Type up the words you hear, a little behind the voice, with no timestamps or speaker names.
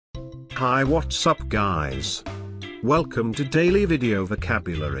Hi, what's up guys? Welcome to Daily Video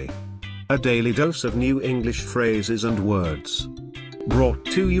Vocabulary. A daily dose of new English phrases and words. Brought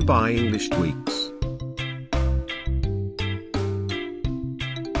to you by English Tweaks.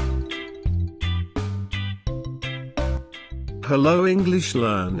 Hello English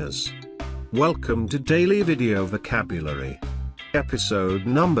learners. Welcome to Daily Video Vocabulary. Episode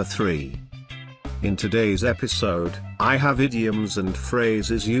number 3. In today's episode, I have idioms and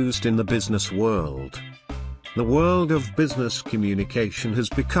phrases used in the business world. The world of business communication has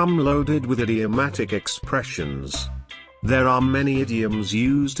become loaded with idiomatic expressions. There are many idioms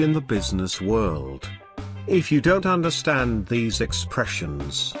used in the business world. If you don't understand these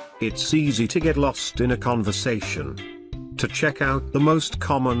expressions, it's easy to get lost in a conversation. To check out the most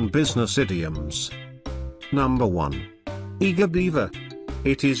common business idioms. Number 1. Eager beaver.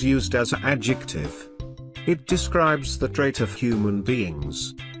 It is used as an adjective. It describes the trait of human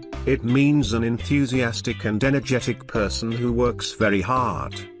beings. It means an enthusiastic and energetic person who works very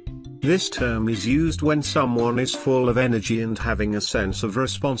hard. This term is used when someone is full of energy and having a sense of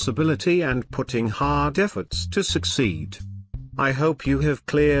responsibility and putting hard efforts to succeed. I hope you have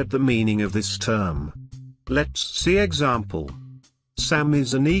cleared the meaning of this term. Let's see example. Sam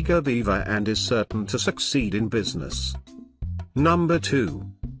is an eager beaver and is certain to succeed in business. Number 2.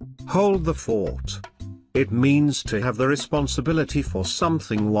 Hold the fort. It means to have the responsibility for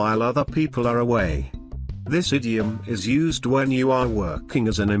something while other people are away. This idiom is used when you are working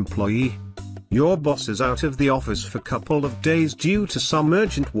as an employee. Your boss is out of the office for a couple of days due to some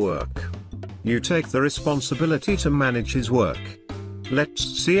urgent work. You take the responsibility to manage his work. Let's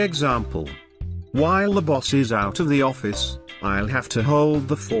see example. While the boss is out of the office, I'll have to hold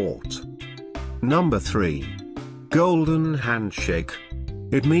the fort. Number 3. Golden handshake.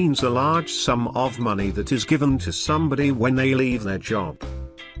 It means a large sum of money that is given to somebody when they leave their job.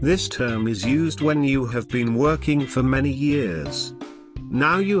 This term is used when you have been working for many years.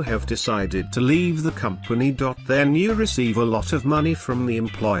 Now you have decided to leave the company. Then you receive a lot of money from the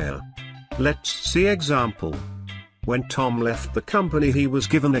employer. Let's see example. When Tom left the company, he was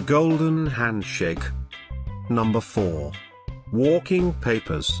given a golden handshake. Number 4. Walking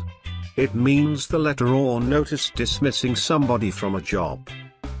papers. It means the letter or notice dismissing somebody from a job.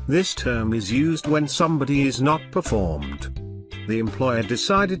 This term is used when somebody is not performed. The employer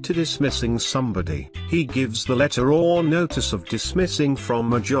decided to dismissing somebody. He gives the letter or notice of dismissing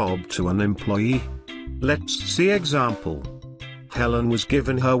from a job to an employee. Let's see example. Helen was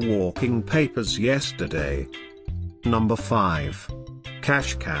given her walking papers yesterday. Number 5.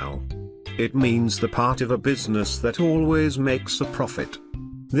 Cash cow. It means the part of a business that always makes a profit.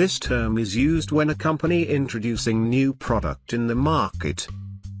 This term is used when a company introducing new product in the market.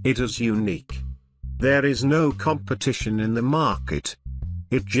 It is unique. There is no competition in the market.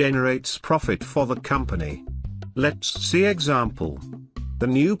 It generates profit for the company. Let's see example. The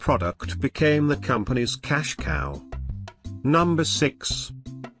new product became the company's cash cow. Number 6.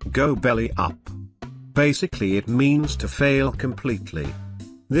 Go belly up. Basically it means to fail completely.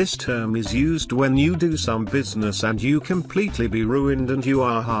 This term is used when you do some business and you completely be ruined and you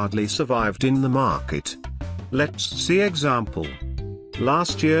are hardly survived in the market. Let's see example.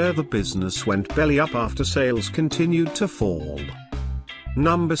 Last year the business went belly up after sales continued to fall.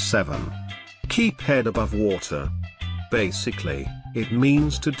 Number 7. Keep head above water. Basically, it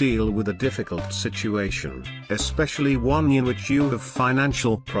means to deal with a difficult situation, especially one in which you have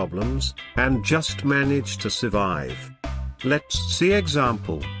financial problems, and just manage to survive. Let's see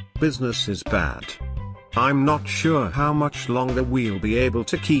example. Business is bad. I'm not sure how much longer we'll be able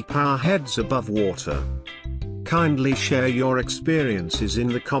to keep our heads above water. Kindly share your experiences in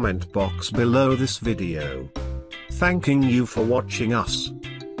the comment box below this video. Thanking you for watching us.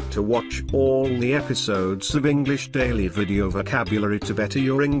 To watch all the episodes of English Daily Video Vocabulary to better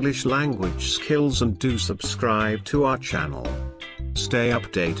your English language skills, and do subscribe to our channel. Stay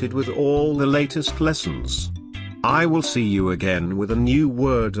updated with all the latest lessons. I will see you again with a new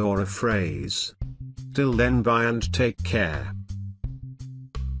word or a phrase. Till then, bye and take care.